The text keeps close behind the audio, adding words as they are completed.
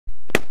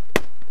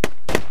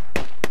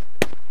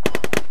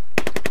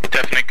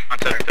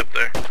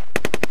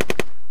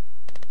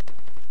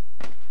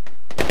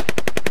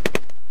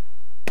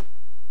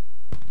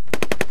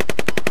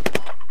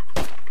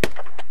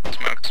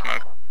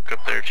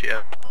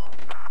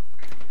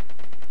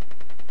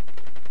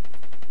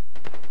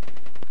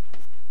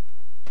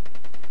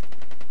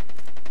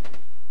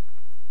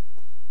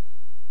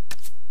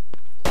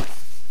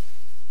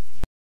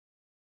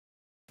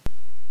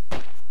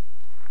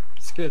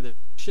scared the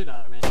shit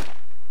out of me.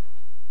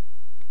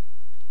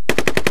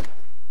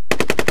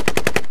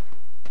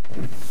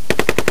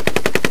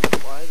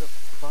 Why the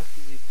fuck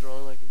is he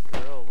throwing like a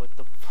girl? What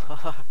the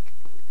fuck?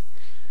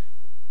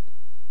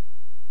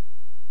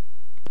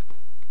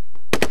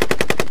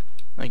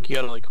 Like you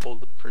gotta like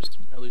hold it for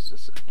at least a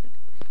second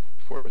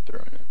before we're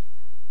throwing it.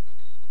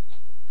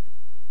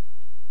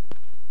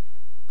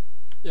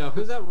 Yo,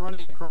 who's that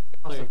running across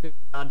like a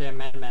goddamn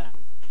madman?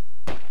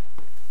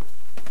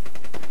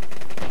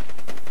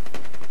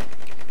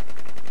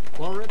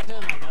 Well, rip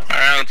him, I guess.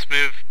 Alright, let's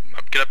move.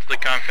 Get up to the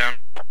compound.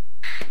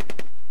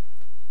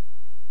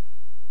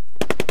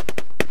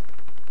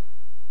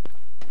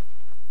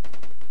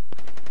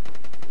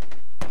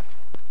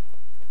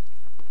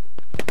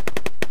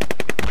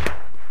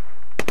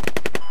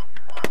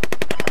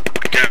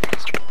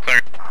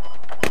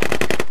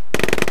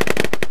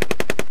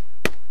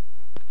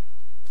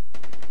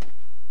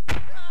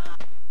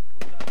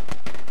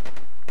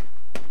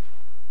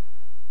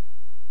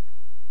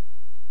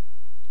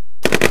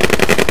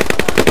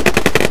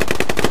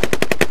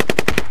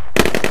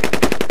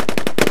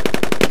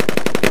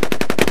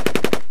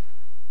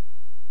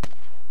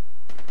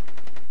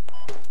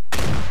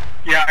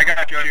 Yeah, I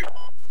got you.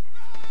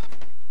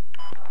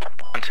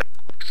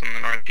 Contacts in the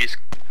northeast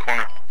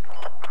corner.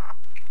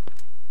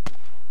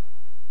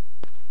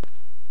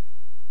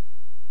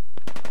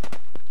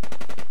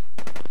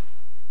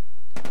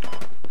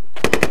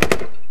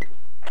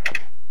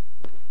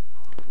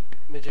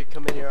 Midget,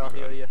 come in here, I'll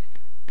heal you.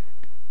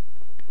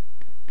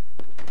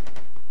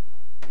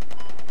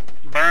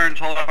 Burns,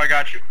 hold up, I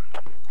got you.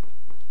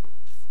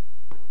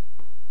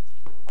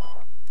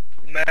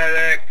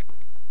 Medic.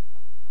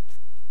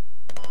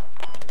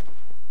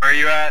 Where are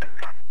you at?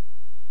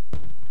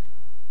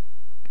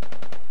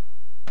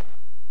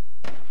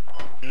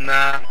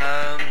 Nah,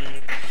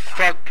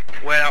 fuck,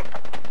 well.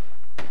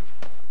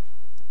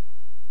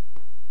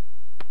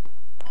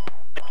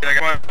 I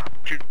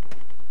got you.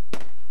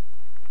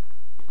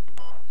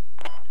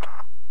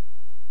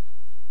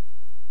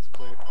 It's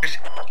clear. There's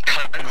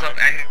tons of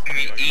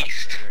enemy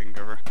east. I can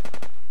cover.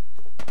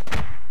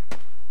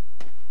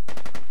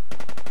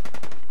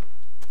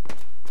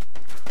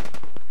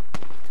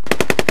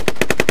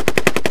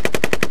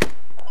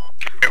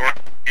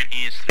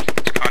 East,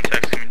 there's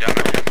contacts coming down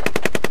there.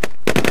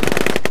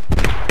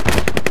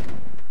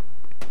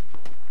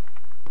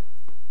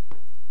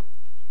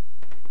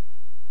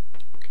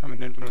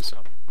 Coming in from the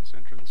southeast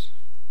entrance.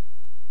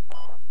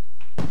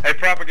 Hey,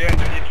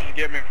 propaganda, I need you to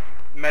get me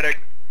medic.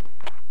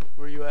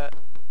 Where you at?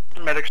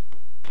 Medic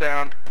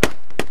down.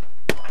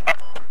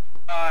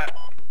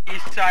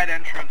 East side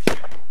entrance.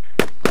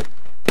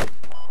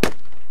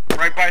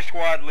 Right by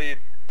squad lead.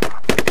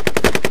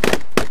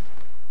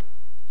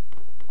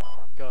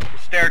 Go.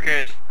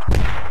 Staircase.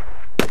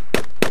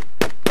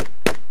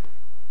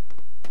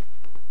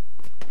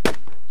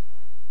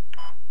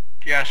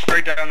 Yeah,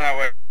 straight down that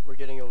way. We're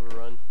getting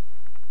overrun.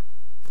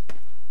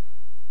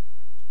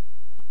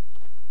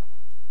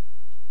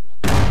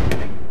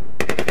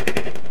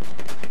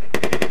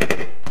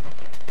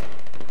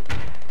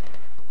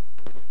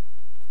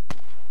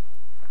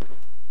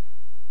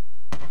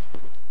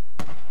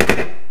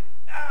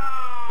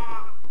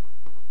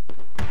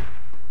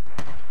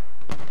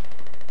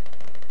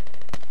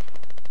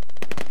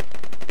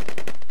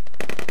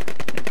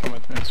 Come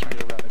with me, let's try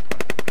to rally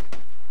point.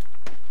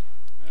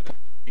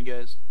 You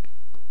guys.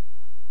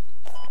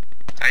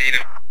 How you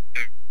doing?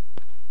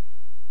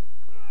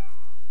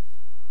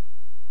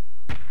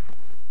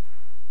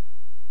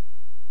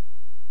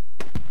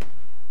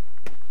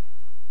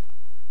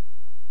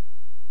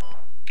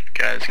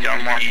 Guys, get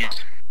on more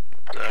east.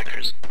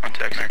 There's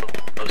contacts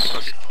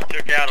close.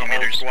 Took out a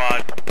whole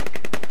squad.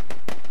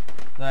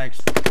 Thanks.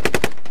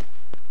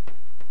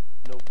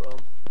 No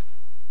problem.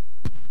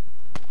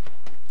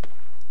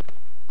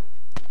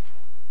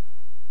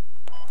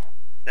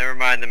 Never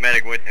mind, the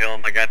medic went to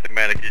him. I got the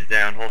medic. He's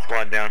down. Whole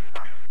squad down.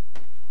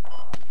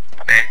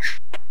 Thanks.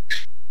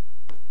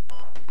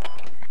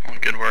 Well,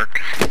 good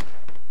work.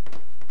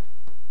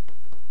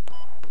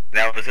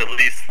 That was at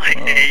least like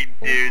 8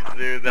 dudes,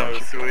 dude. That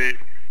was sweet.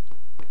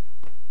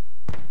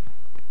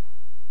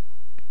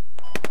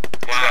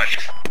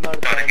 Watch. Amount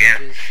of Not again.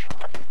 damages.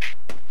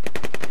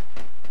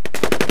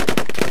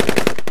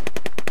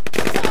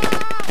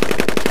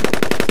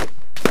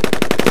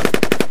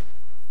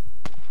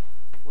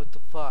 What the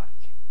fuck?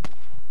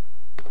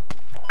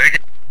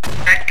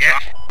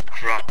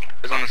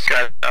 It's on the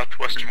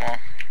southwestern wall.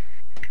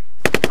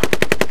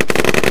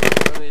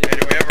 Hey, Hey,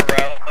 do we have a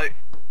rally?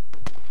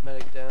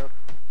 medic down.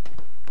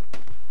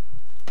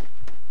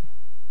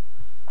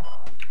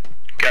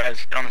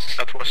 Guys, get on the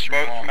southwestern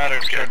wall. Smoke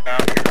matters, Let's turn get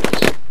down.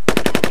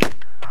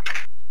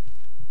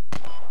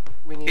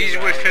 We need He's a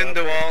rally within out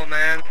the there. wall,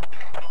 man.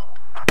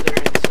 They're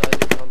inside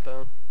the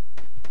compound.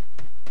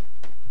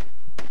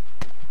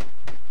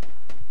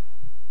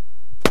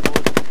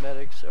 Both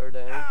medics are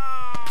down.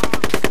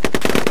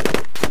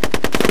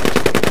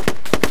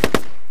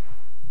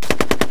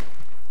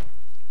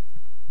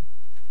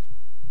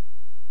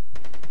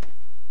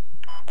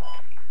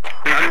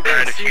 Who's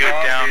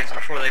go down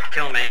before they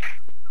kill me.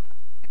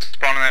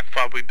 Spawn on that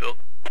fob we built.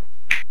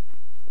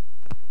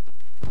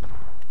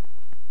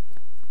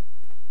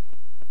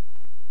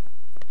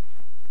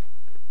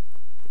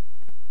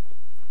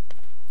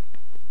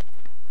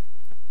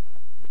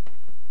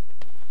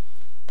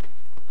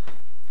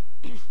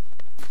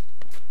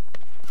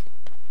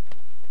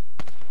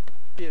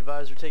 Be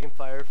advised, we're taking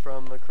fire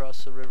from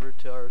across the river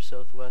to our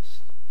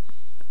southwest.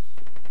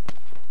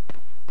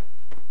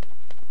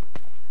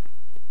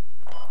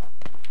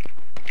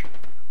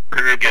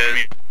 River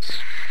guys.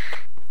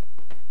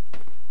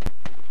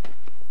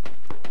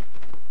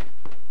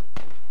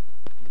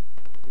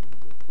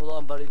 Hold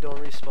on, buddy, don't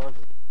respawn.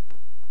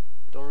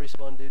 Don't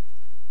respawn, dude.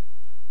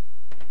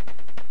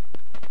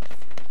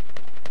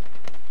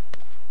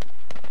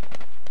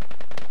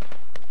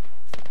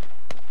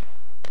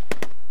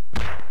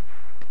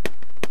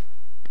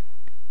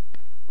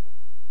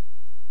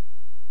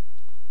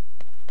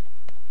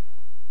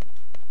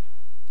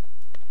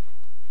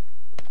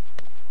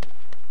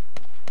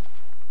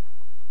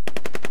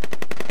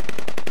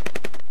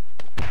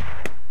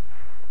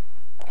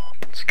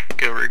 Let's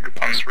go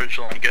regroup on this ridge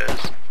line,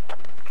 guys.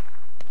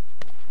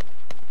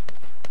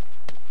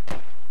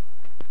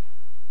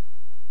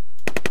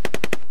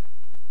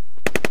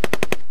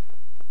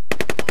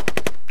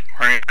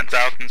 Orion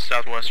south and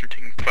southwest are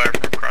taking fire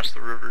from across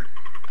the river.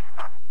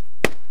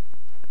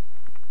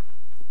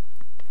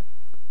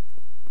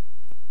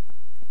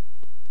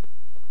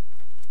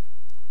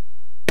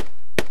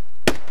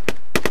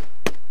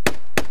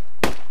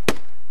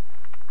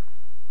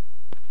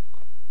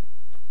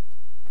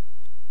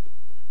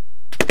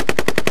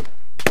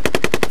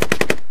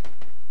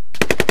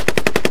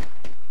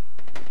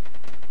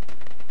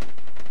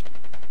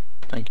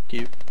 Thank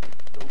you.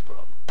 No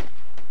problem.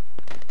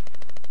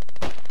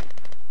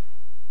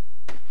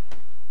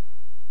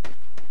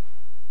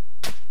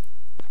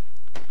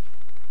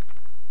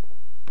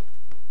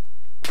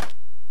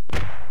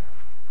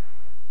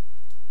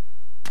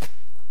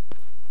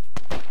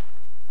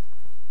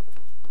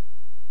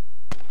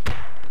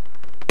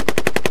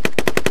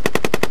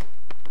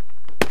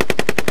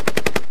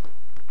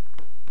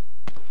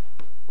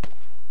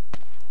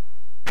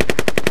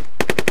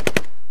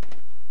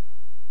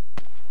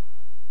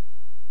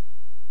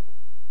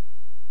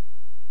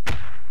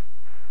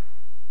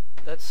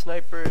 That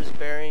sniper is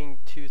bearing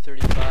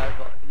 235.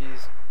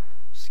 He's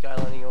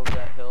skylining over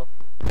that hill.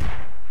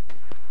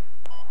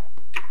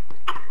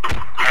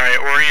 Alright,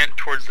 orient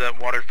towards that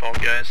waterfall,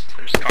 guys.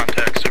 There's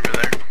contacts over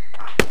there.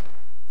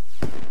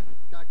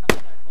 Got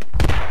contact.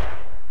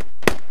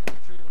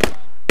 Infantry to the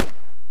side.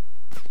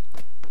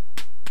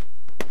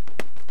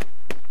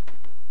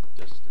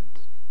 Distance.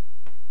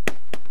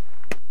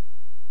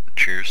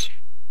 Cheers.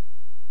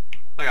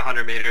 Like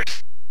 100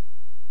 meters.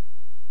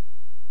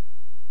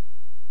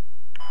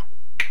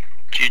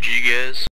 GG, guys.